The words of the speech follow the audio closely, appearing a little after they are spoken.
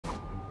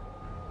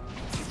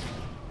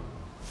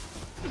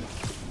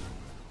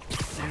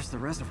the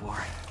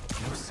reservoir.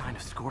 No sign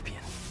of Scorpion.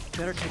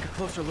 Better take a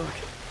closer look.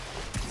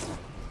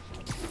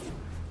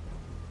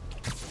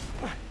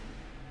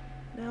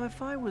 Now,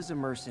 if I was a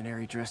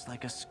mercenary dressed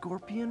like a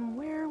Scorpion,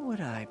 where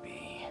would I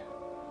be?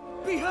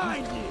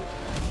 Behind you!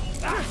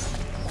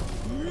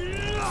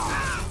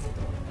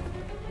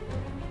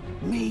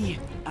 Me,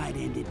 I'd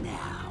end it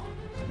now.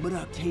 But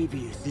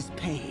Octavius is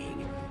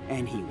paying,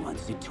 and he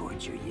wants to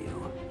torture you.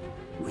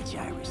 Which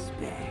I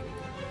respect.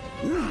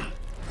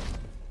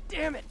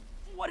 Damn it!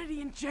 What did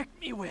he inject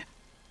me with?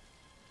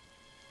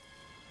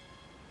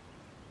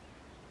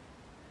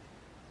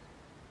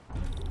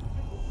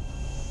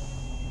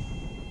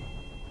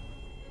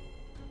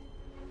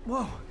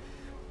 Whoa!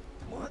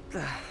 What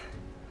the...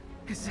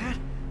 Is that...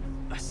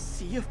 a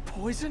sea of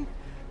poison?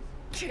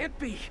 Can't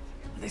be!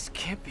 This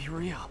can't be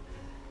real.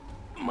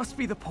 Must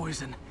be the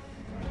poison.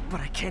 But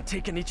I can't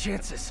take any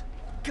chances.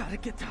 Gotta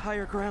get to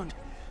higher ground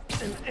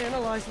and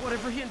analyze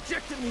whatever he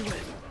injected me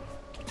with.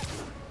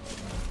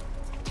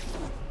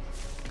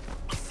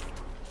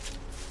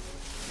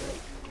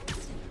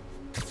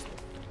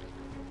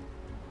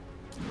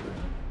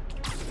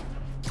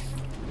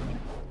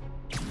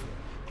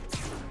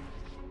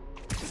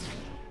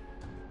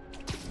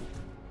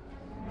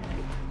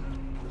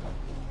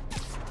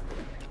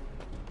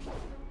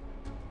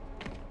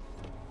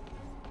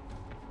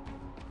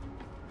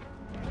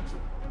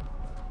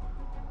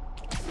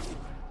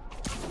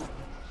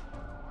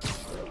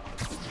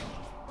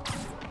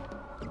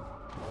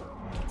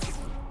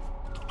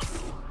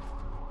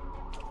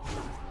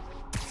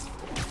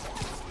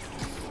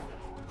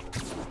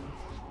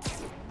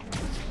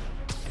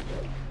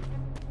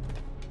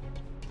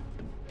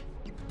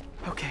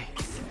 Okay,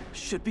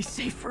 should be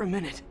safe for a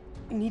minute.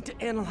 Need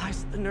to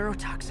analyze the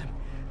neurotoxin,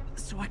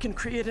 so I can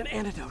create an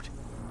antidote.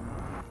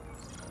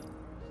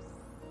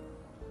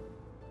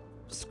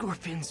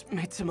 Scorpion's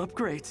made some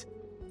upgrades.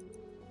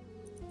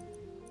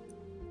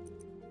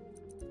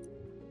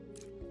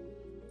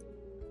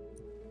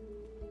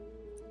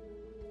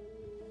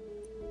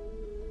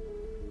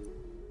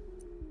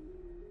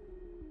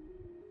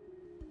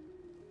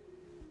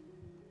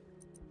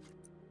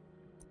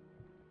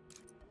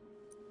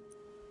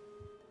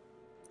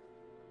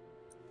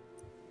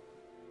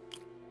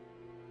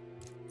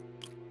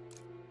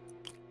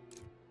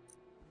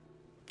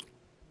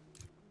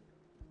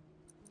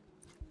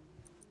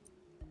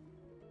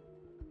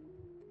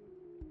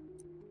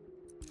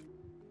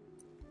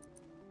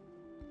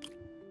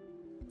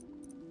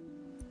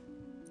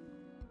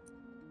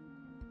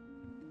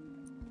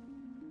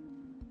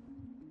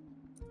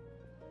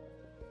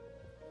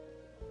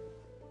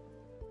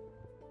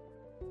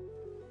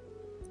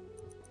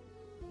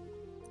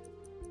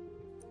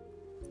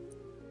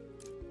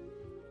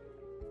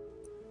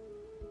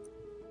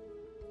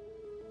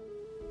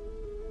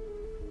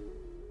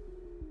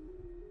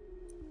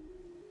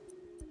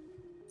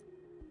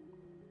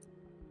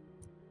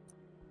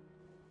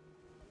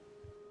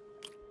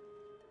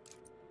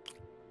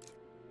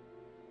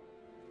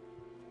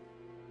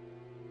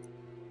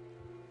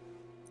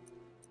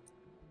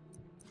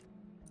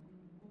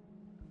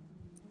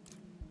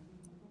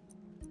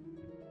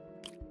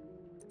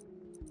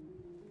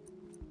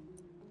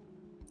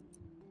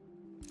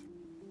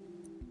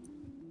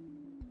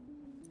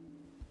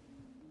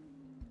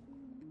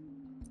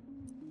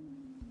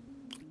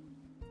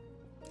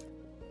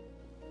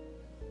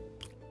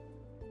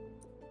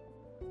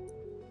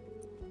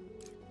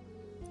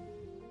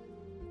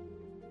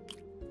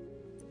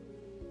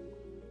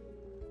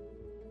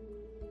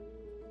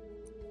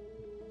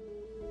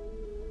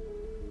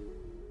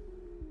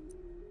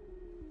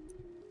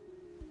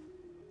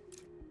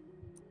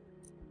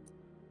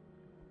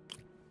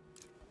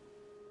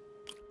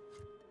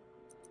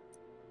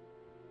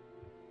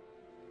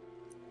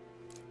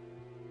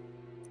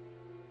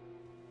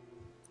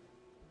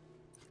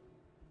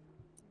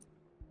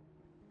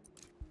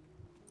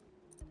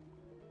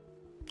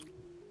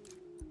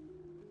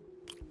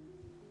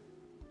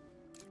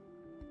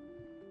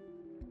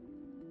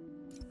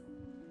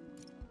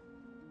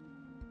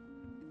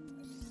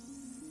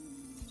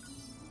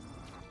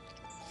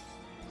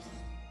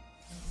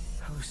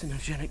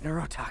 Hallucinogenic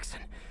neurotoxin.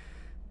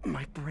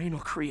 My brain will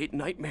create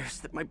nightmares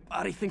that my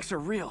body thinks are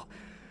real.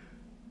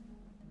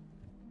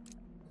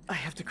 I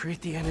have to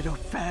create the antidote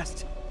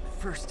fast.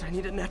 First, I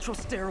need a natural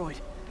steroid.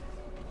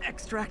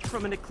 Extract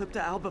from an Eclipta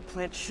alba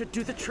plant should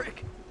do the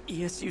trick.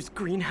 ESU's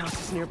greenhouse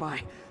is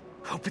nearby.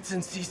 Hope it's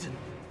in season.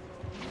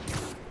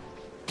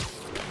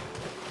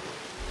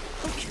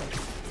 Okay,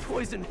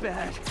 poison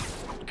bad.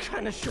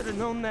 Kinda should've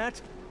known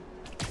that.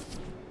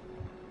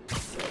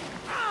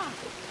 Ah!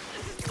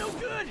 This is no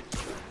good!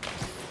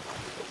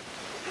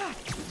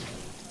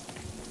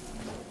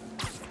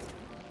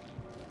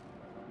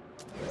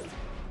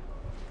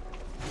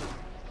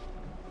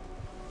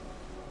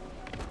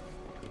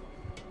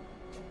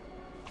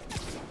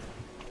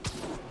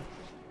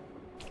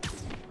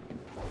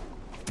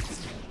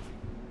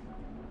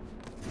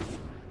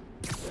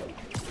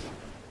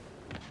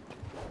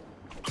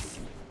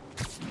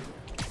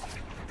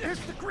 There's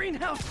the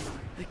greenhouse!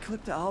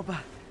 Eclipta alba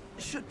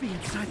should be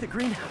inside the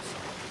greenhouse.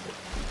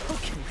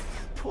 Okay,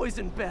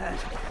 poison bad.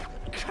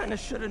 Kinda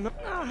should've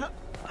known.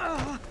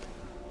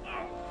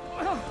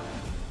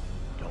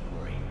 Don't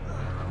worry.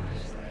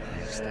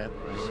 Step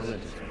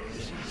relative.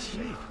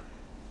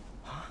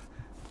 Huh?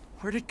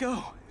 Where'd it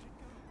go?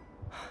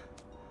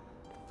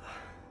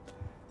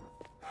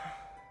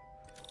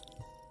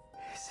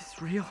 Is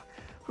this real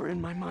or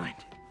in my mind?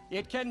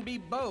 It can be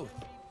both.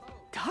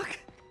 Doc?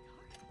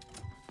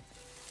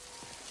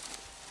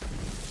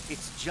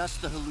 It's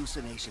just the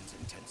hallucinations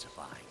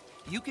intensifying.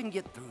 You can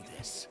get through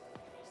this.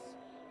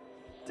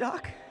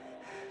 Doc?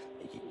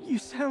 You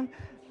sound...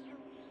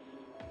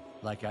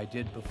 Like I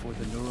did before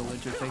the neural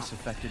interface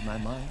affected my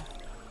mind.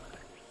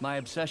 My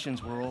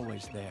obsessions were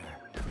always there,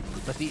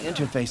 but the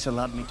interface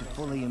allowed me to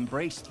fully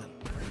embrace them.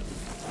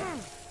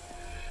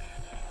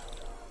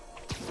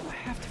 I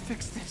have to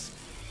fix this.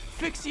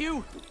 Fix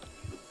you!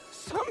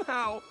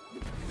 Somehow!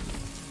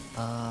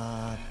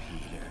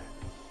 Peter.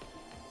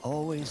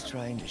 Always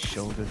trying to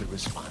shoulder the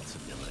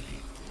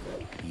responsibility,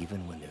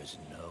 even when there's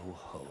no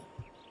hope.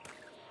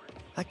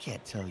 I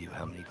can't tell you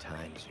how many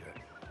times your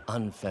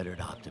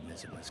unfettered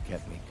optimism has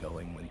kept me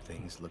going when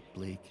things look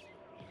bleak.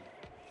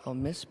 I'll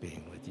miss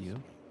being with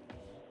you.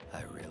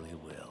 I really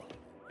will.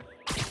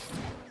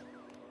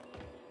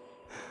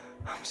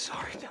 I'm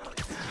sorry, Doc.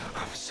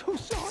 I'm so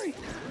sorry.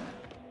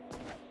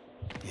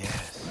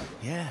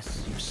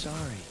 Yes, you're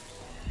sorry.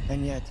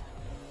 And yet,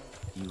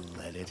 you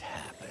let it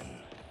happen.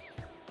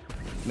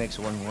 Makes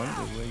one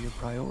wonder where your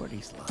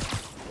priorities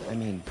lie. I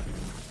mean,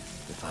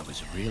 if I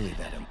was really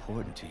that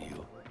important to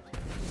you,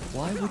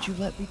 why would you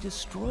let me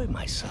destroy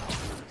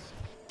myself?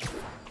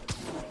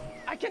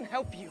 I can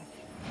help you.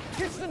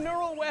 It's the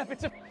neural web.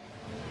 It's a...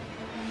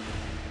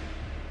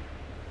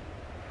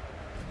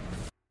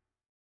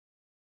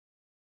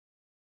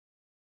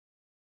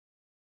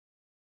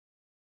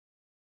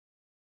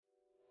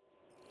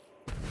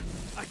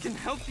 I can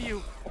help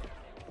you.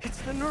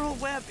 It's the neural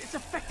web. It's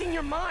affecting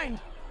your mind.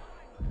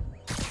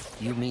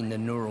 You mean the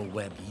neural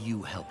web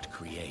you helped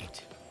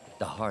create?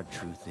 The hard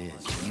truth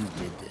is, you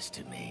did this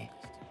to me.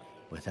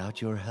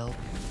 Without your help,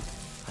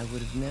 I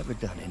would have never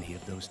done any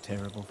of those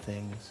terrible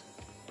things.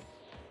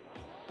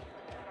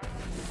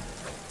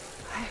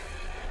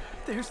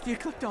 There's the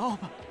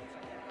Eclipta-alba.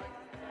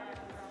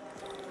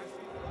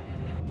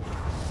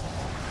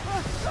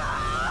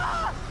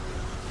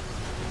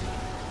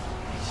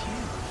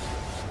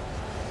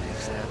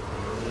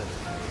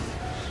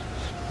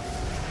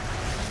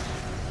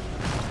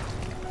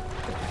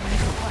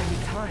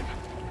 Time,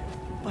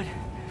 but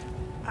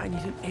I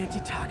need an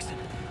antitoxin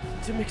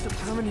to mix a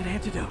permanent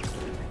antidote.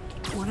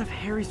 One of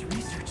Harry's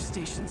research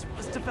stations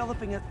was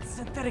developing a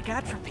synthetic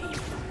atropine.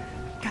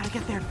 Gotta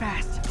get there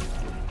fast.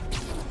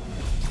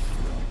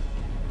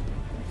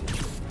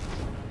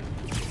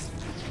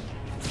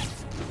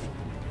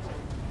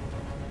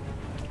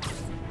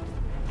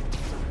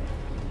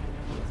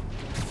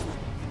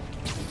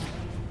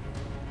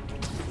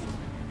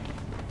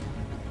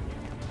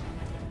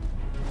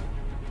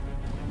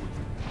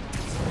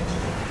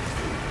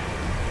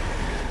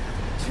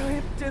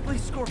 Deadly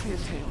scorpion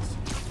tails.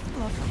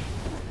 Lovely.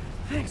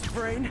 Thanks,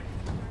 brain.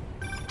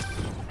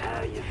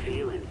 How you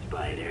feeling,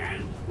 Spider?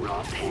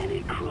 Raw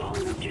panic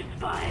crawling up your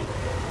spine?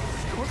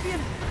 Scorpion?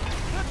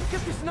 How'd you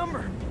get this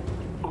number?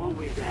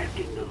 Always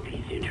asking the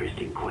least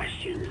interesting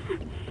questions.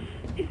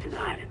 It's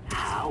not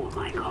how am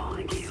I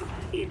calling you,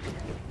 it's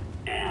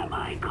am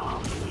I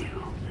calling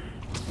you?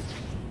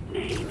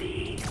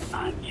 Maybe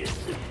I'm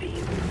just the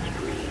feeble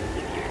screams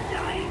of your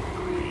dying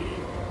brain.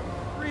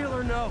 Real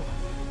or no?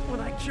 When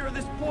I cure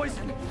this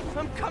poison,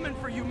 I'm coming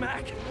for you,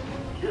 Mac.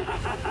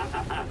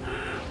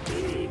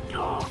 Big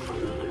talk from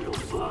the little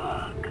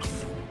bug.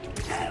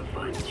 Have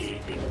fun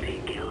chasing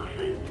pink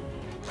elephants.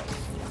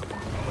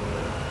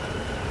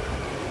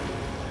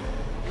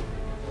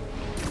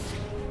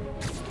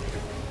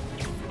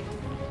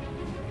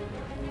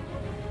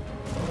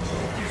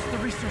 There's the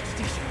research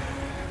station.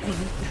 I need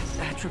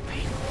that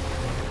atropine.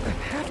 I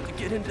have to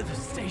get into the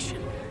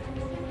station.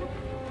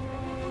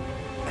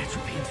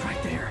 Atropine's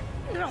right there.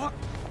 Don't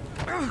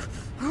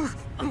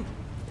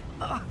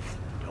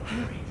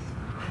worry.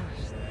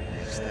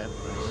 Step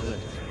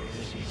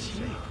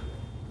relative.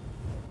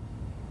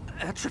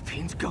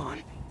 Atropine's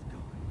gone.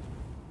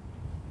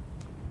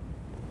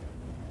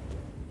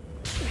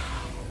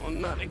 Oh,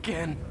 not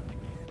again.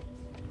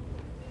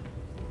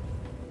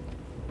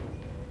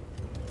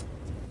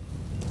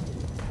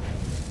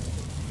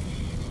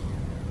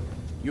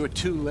 You're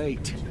too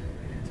late.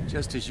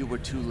 Just as you were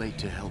too late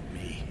to help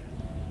me.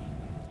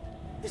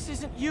 This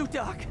isn't you,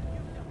 Doc.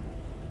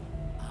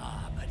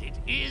 Ah, but it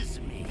is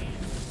me.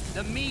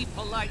 The me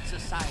polite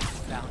society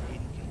found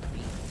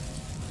inconvenient.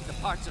 The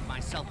parts of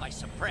myself I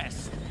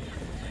suppressed.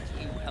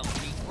 You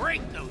helped me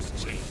break those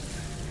chains.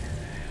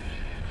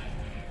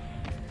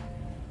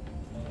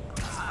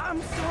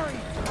 I'm sorry.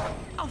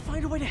 I'll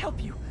find a way to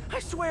help you. I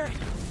swear it.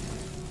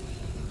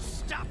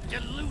 Stop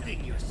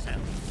deluding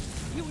yourself.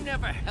 You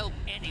never help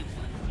anyone.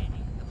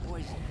 The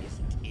poison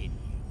isn't in you.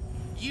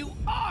 You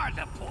are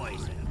the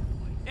poison.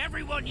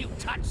 Everyone you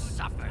touch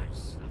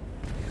suffers.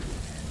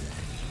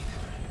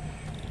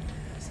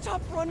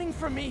 Stop running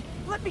from me!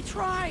 Let me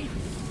try!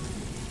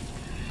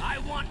 I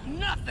want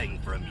nothing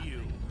from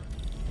you!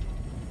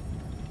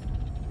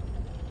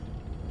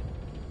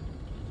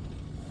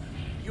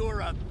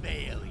 You're a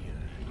failure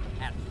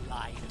at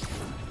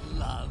life,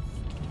 love,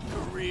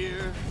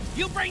 career.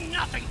 You bring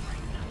nothing!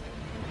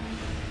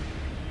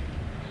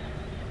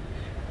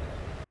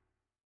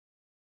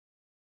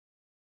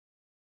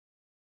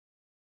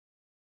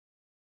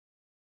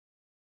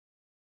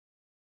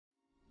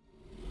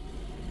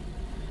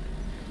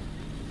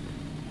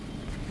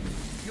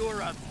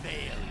 You're a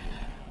failure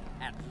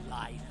at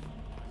life,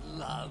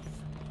 love,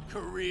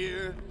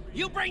 career.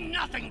 You bring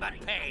nothing but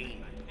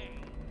pain!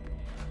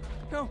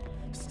 No,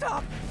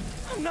 stop!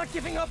 I'm not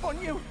giving up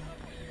on you!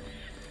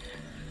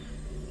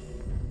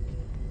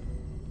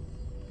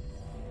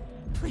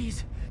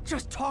 Please,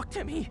 just talk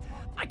to me.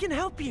 I can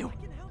help you.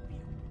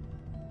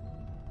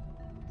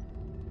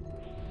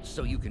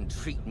 So you can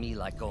treat me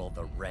like all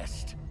the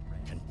rest?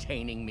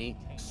 Containing me?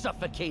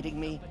 Suffocating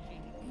me?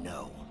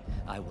 No,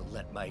 I will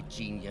let my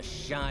genius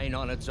shine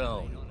on its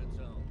own.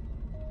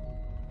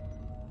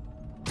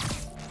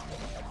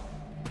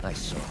 I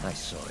saw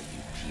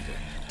you, Peter,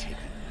 taking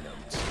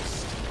notes,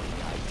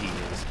 stealing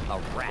ideas, a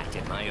rat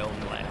in my own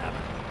lab.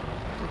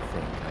 To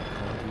think I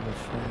called you a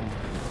friend.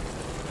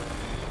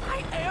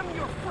 I am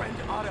your friend,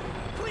 Otto.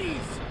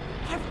 Please!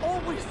 I've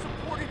always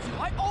supported you.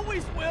 I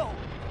always will!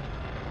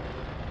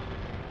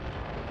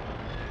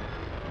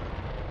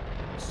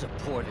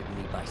 Supported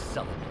me by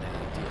selling my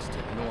ideas to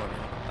Norman,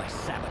 by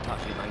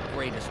sabotaging my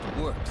greatest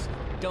works.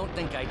 Don't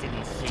think I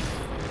didn't see.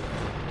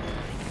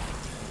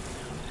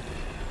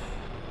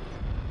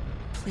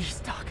 Please,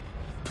 Doc.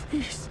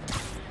 Please.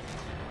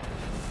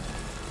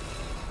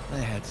 I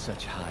had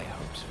such high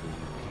hopes for you,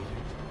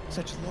 Peter.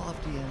 Such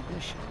lofty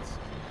ambitions.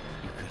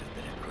 You could have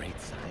been a great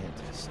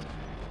scientist.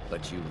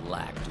 But you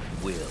lacked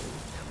will.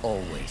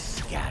 Always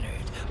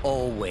scattered.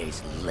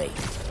 Always late.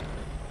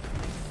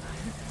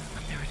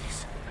 There it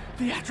is.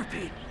 The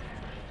atropine.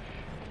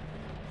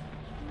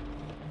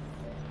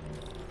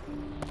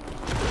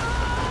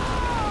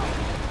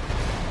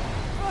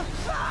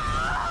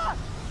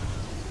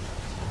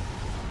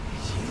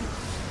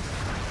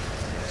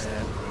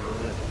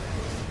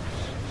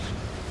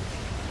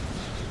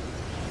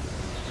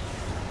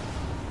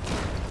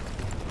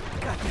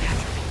 Got the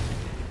atropine.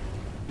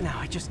 Now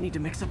I just need to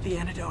mix up the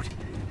antidote.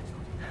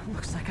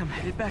 Looks like I'm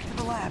headed back to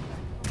the lab.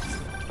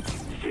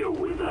 Still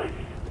with us?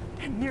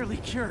 And nearly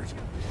cured.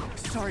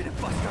 Sorry to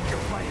bust up your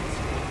plans.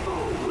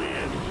 Oh,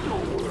 I'm so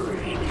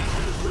worried.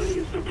 Plenty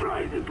of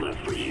surprises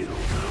left for you.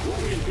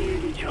 Won't we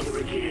see each other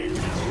again?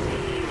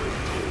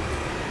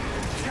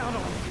 Count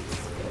on me.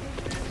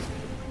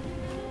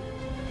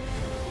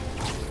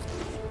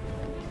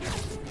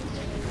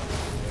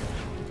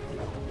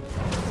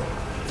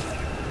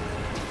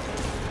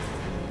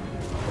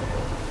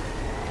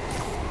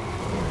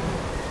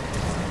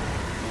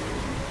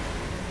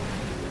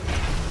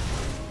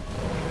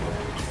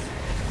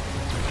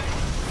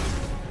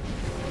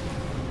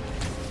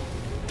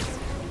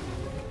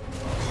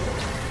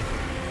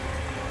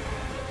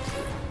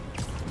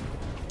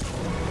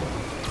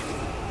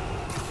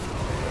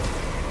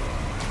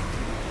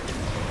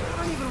 I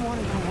don't even want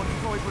to know what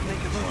Freud would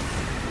make of it.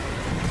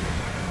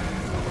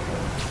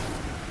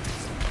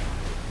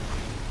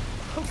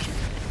 Okay,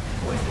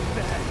 poison's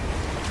bad.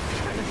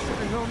 Kinda should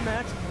have known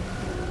that.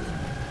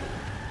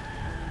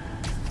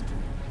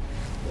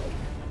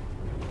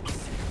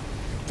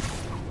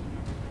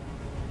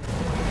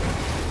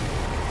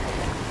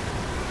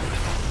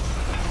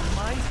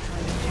 Mine's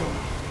trying to kill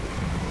me.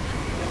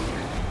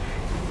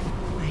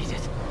 Made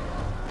it.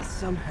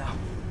 Somehow.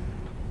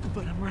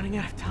 But I'm running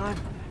out of time.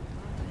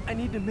 I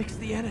need to mix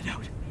the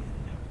antidote.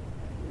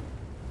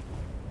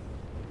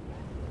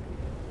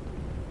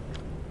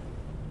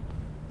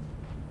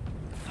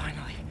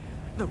 Finally.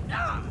 The...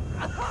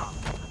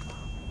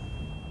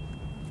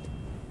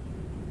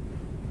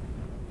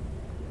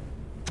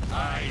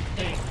 I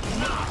think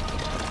not.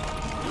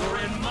 You're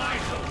in my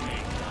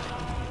domain.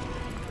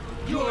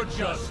 You're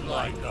just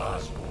like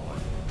Osborn,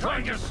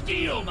 trying to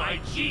steal my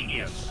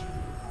genius.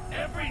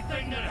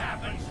 Everything that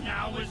happens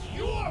now is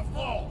your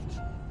fault.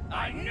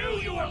 I knew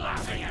you were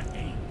laughing at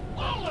me.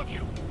 All of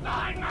you,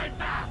 behind my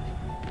back.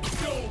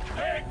 You'll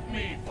beg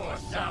me for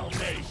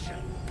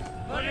salvation,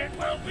 but it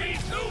will be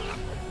too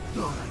late.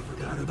 Thought I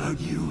forgot about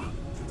you.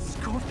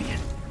 Scorpion,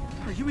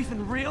 are you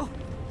even real?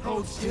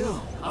 Hold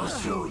still. I'll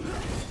show you.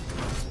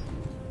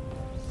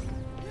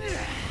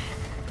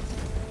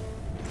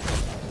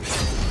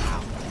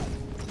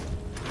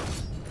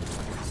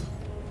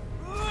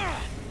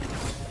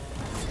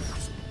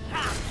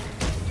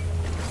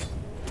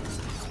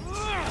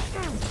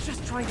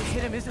 Just trying to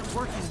hit him isn't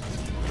working.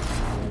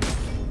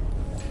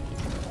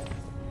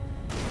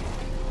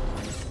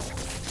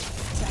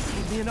 That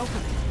gave me an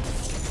opening.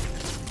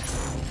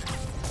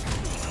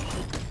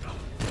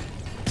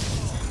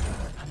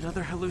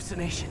 Another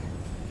hallucination.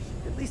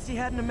 At least he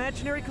had an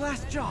imaginary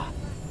glass jaw.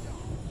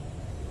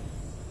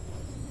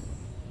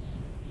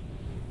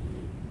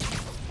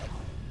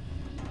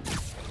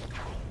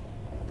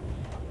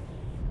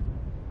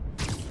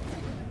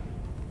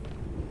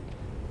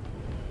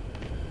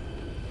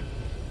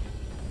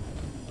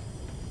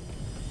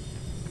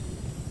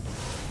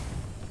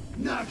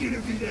 Not gonna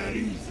be that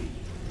easy.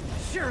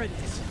 Sure it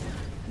is.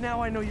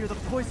 Now I know you're the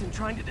poison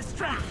trying to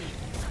distract me.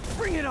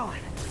 Bring it on!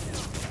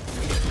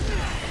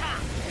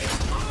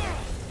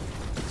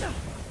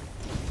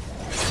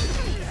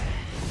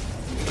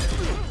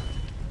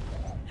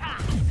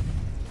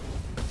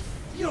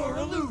 You're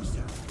a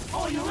loser.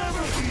 All you'll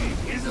ever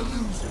be is a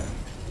loser.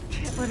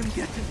 Can't let him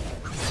get to me.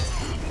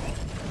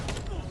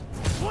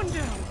 One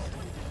down!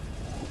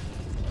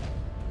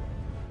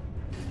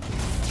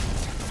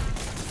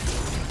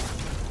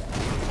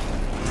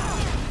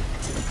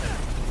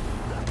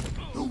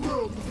 The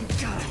world will be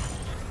done.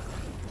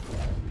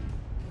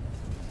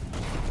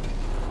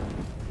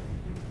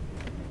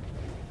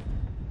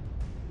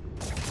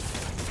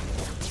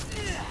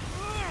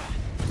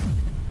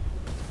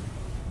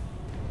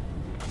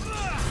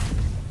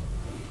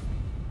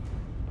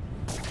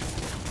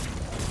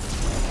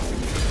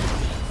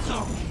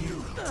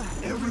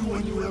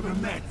 Everyone you ever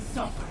met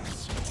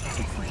suffers.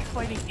 It's like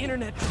fighting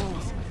internet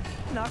trolls.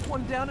 Knock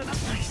one down and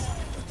nice.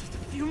 Just a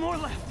few more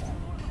left.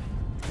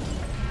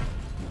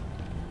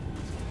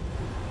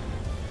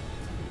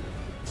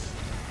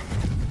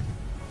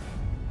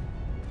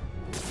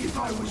 If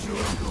I was your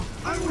uncle,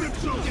 I would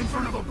have choked in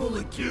front of a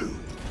bullet too.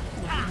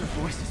 Your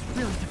voice has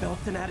really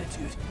developed an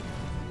attitude.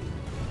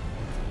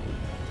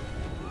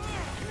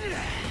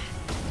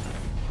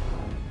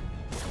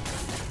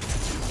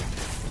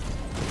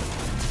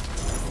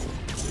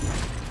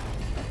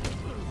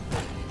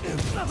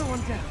 Another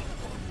one down.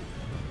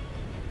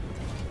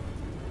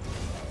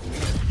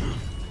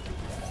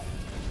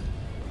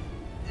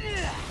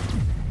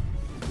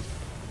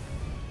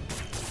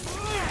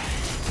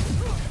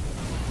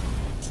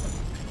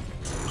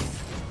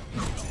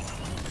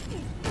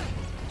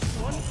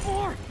 One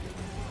more.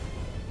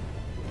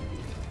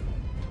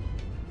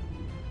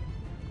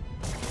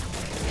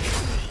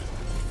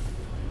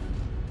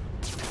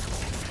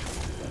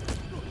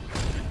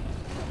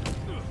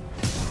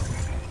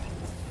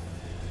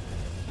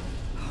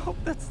 Hope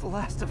that's the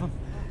last of them.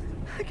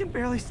 I can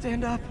barely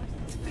stand up.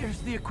 There's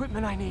the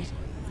equipment I need.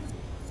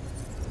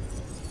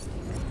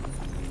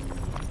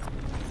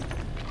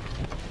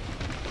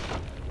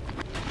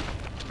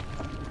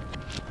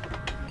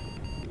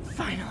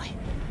 Finally.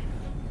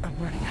 I'm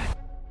running out.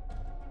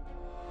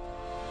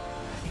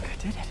 I think I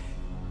did it.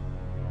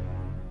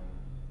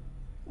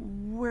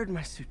 Where'd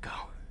my suit go?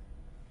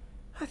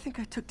 I think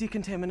I took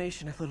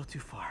decontamination a little too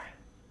far.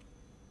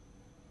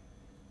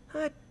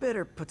 I'd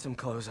better put some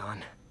clothes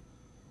on.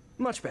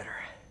 Much better.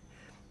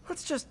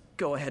 Let's just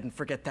go ahead and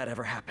forget that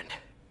ever happened.